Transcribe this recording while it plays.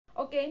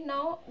Okay,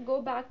 now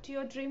go back to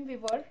your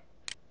dreamweaver.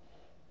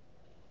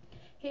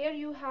 Here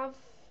you have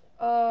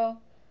uh,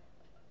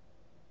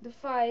 the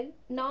file.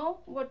 Now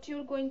what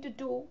you're going to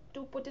do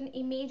to put an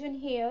image in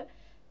here,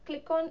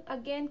 click on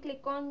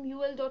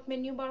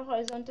ul.menu bar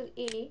horizontal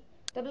A,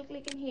 double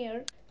click in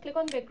here, click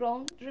on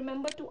background.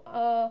 Remember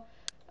to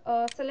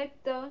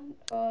select the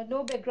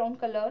no background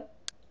color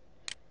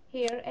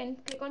here,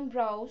 and click on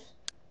browse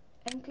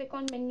and click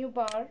on menu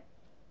bar.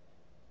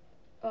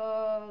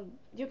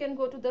 You can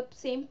go to the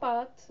same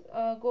path,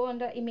 go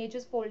under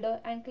images folder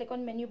and click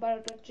on menu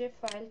bar.gif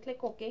file,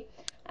 click OK,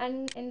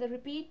 and in the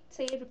repeat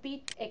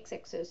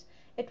x-axis.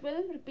 It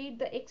will repeat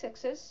the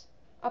x-axis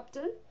up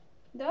till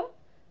the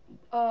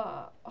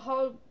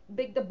how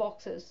big the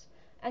box is,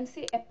 and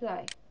say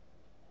apply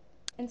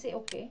and say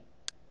OK.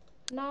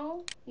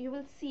 Now you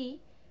will see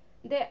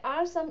there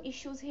are some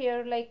issues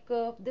here, like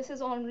this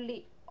is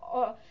only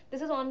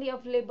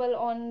available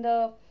on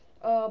the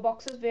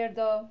boxes where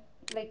the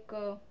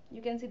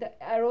you can see the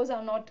arrows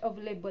are not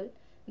available.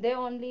 They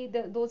only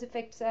those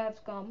effects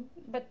have come,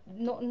 but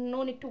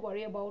no need to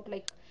worry about,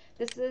 like,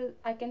 this is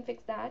I can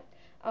fix that.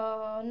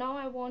 Now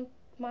I want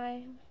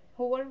my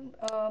hover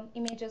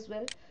image as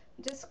well.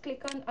 Just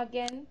click on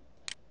again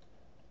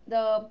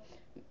the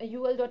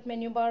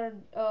ul.menu bar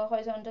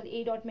horizontal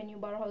a.menu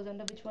bar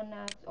horizontal, which one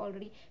I've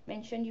already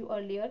mentioned you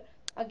earlier.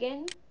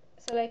 Again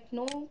select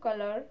no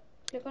color,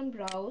 click on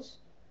browse.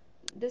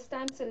 This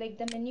time select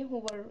the menu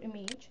hover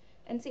image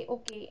and say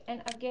OK,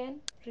 and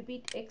again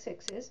repeat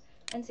x-axis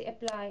and say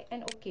apply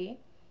and OK.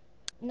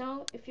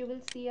 Now if you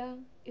will see a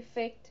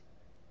effect,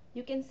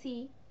 you can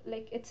see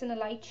like it's in a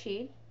light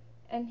shade,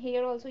 and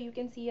here also you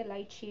can see a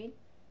light shade.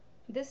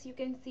 This you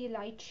can see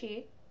light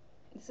shade.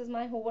 This is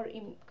my hover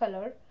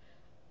color,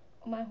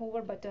 my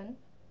hover button.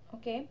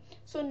 Okay,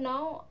 so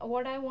now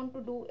what I want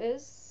to do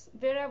is,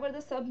 wherever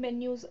the sub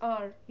menus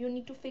are, you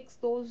need to fix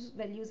those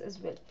values as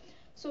well.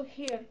 So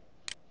here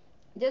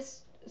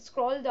just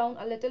scroll down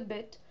a little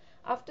bit.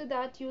 After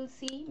that you'll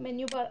see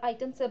menu bar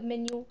item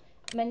submenu,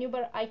 menu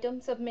bar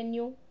item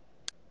submenu,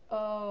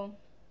 uh,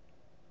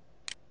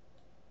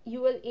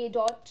 ul a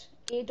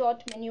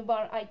dot menu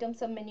bar item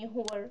submenu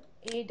hover,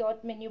 a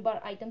dot menu bar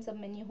item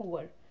submenu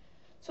hover.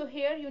 So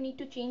here you need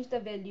to change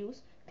the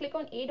values. Click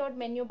on a dot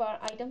menu bar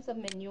item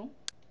submenu.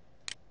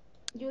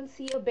 You'll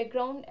see a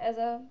background as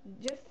a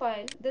gif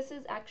file. This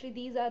is actually,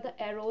 these are the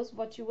arrows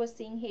what you were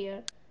seeing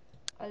here.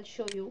 I'll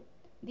show you.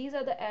 These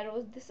are the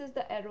arrows. This is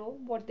the arrow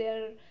what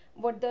they're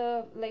what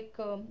the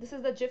this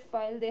is the gif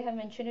file, they have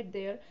mentioned it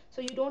there.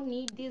 So you don't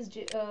need these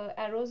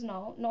arrows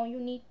now. Now you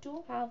need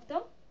to have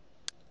the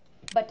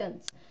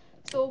buttons.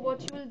 So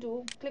what you will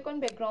do, click on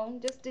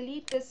background, just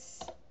delete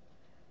this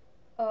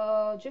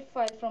gif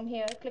file from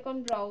here, click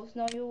on browse.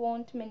 Now you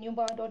want menu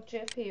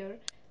bar.gif here,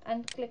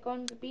 and click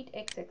on repeat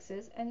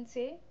x-axis and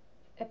say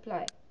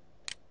apply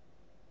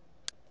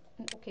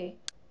and OK.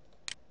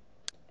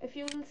 If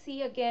you will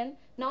see again,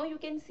 now you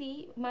can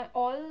see my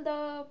all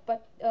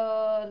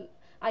the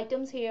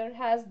items here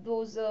has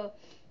those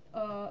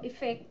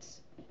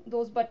effects,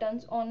 those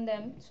buttons on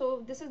them.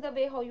 So this is the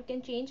way how you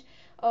can change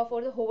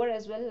for the hover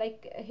as well.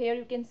 Like here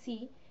you can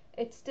see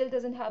it still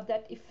doesn't have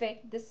that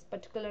effect. This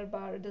particular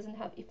bar doesn't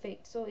have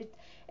effect, so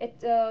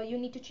you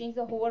need to change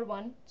the hover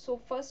one.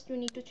 So first you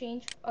need to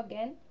change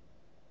again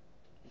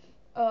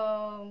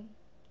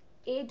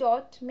a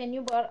dot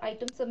menu bar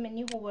item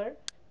submenu hover,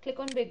 click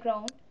on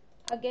background,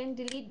 again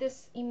delete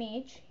this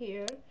image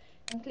here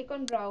and click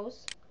on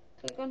browse,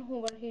 click on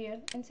hover here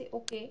and say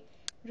OK.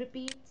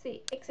 Repeat,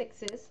 say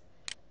x-axis,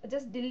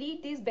 just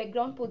delete these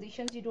background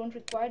positions, you don't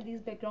require these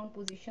background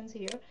positions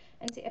here,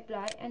 and say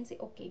apply and say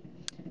OK.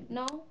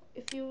 Now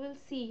if you will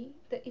see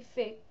the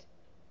effect,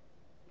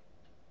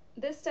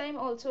 this time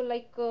also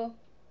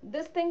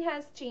this thing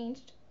has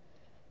changed,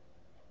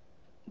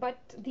 but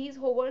these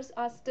hovers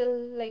are still,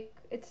 like,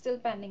 it's still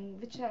pending,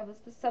 which has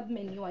the sub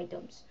menu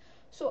items.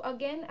 So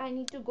again I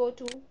need to go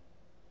to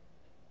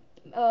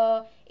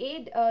ul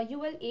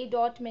a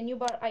dot menu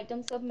bar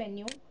item sub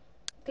menu,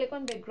 click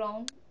on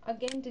background,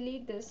 again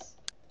delete this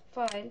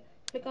file,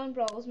 click on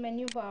browse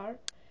menu bar.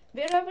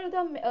 Wherever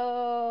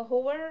the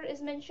hover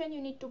is mentioned,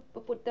 you need to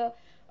put the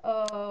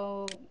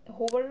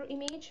hover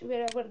image.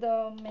 Wherever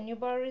the menu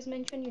bar is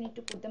mentioned, you need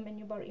to put the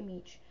menu bar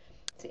image.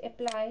 Say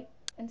apply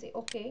and say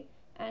OK.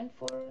 And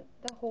for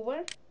the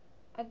hover,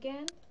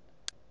 again,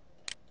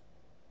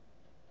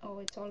 oh,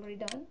 it's already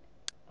done.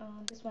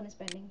 This one is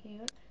pending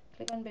here.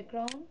 Click on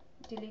background,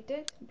 delete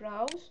it,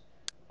 browse,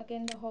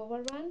 again the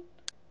hover one,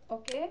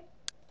 OK,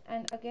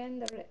 and again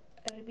the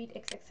repeat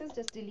x-axis,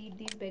 just delete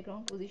these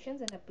background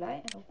positions and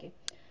apply and OK.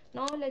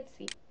 Now let's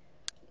see.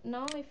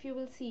 Now if you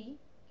will see,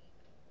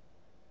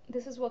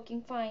 this is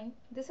working fine,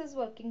 this is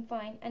working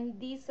fine, and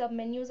these sub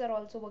menus are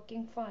also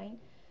working fine.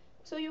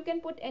 So you can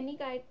put any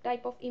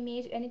type of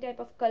image, any type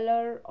of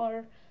color,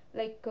 or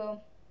like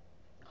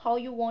how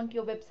you want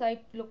your website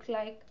look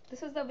like.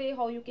 This is the way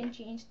how you can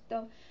change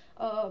the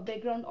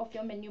background of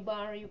your menu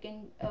bar. You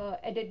can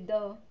edit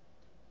the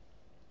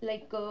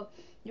like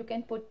you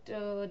can put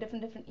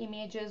different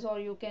images, or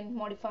you can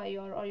modify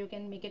or you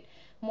can make it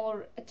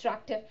more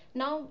attractive.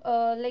 Now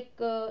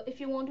if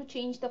you want to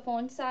change the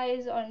font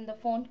size or the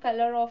font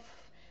color of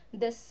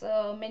this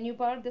menu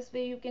bar, this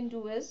way you can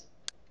do is,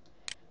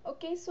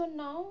 okay, so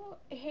now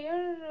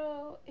here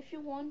if you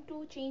want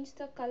to change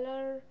the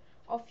color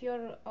of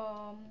your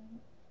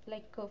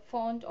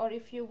font, or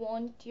if you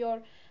want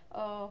your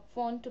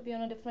font to be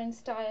on a different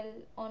style,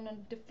 on a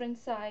different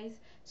size,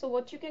 so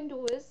what you can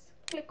do is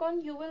click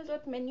on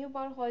menu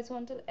bar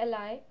horizontal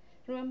li.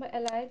 Remember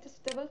li,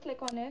 just double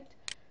click on it.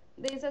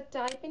 There is a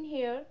type in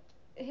here.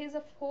 Here's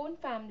a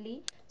font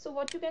family. So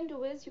what you can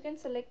do is you can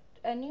select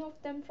any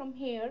of them from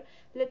here.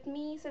 Let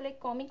me select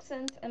Comic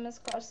Sans MS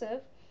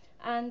Cursive,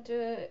 and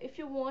if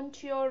you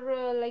want your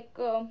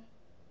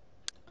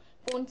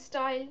font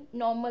style,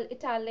 normal,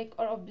 italic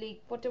or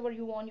oblique, whatever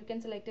you want, you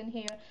can select in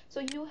here. So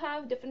you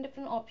have different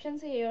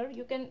options here.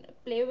 You can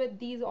play with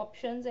these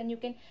options, and you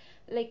can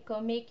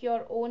make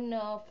your own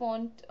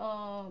font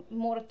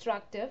more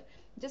attractive.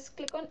 Just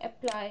click on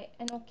apply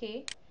and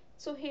okay.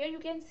 So here you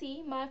can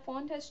see my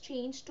font has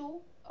changed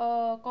to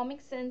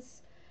Comic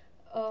Sans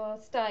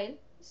style.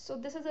 So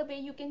this is a way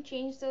you can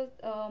change the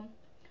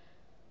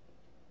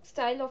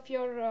style of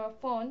your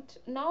font.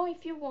 Now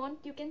if you want,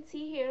 you can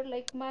see here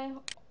like my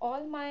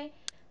all my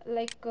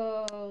like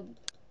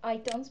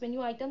items,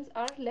 menu items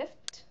are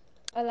left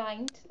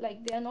aligned,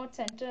 like they are not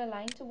center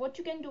aligned. So what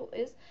you can do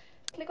is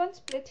click on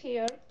split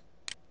here.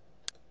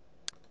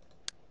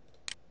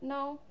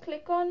 Now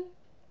click on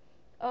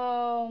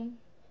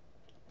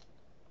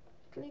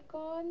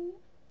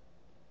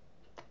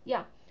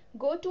yeah,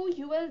 go to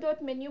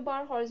ul.menu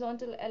bar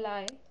horizontal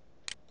li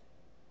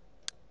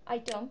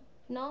item.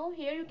 Now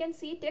here you can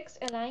see text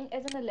align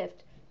as in the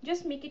left.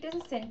 Just make it as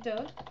a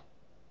center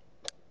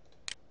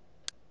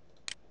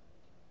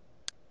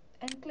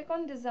and click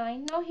on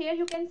design. Now here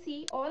you can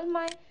see all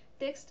my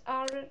text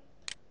are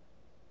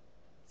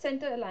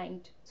center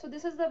aligned. So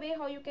this is the way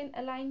how you can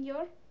align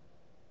your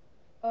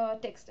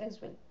text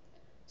as well.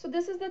 So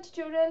this is the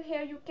tutorial.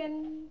 Here you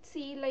can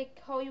see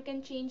like how you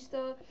can change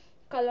the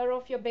color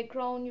of your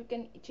background, you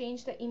can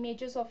change the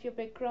images of your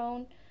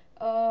background.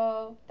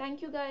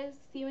 Thank you guys,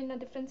 see you in a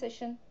different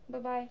session. Bye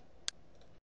bye.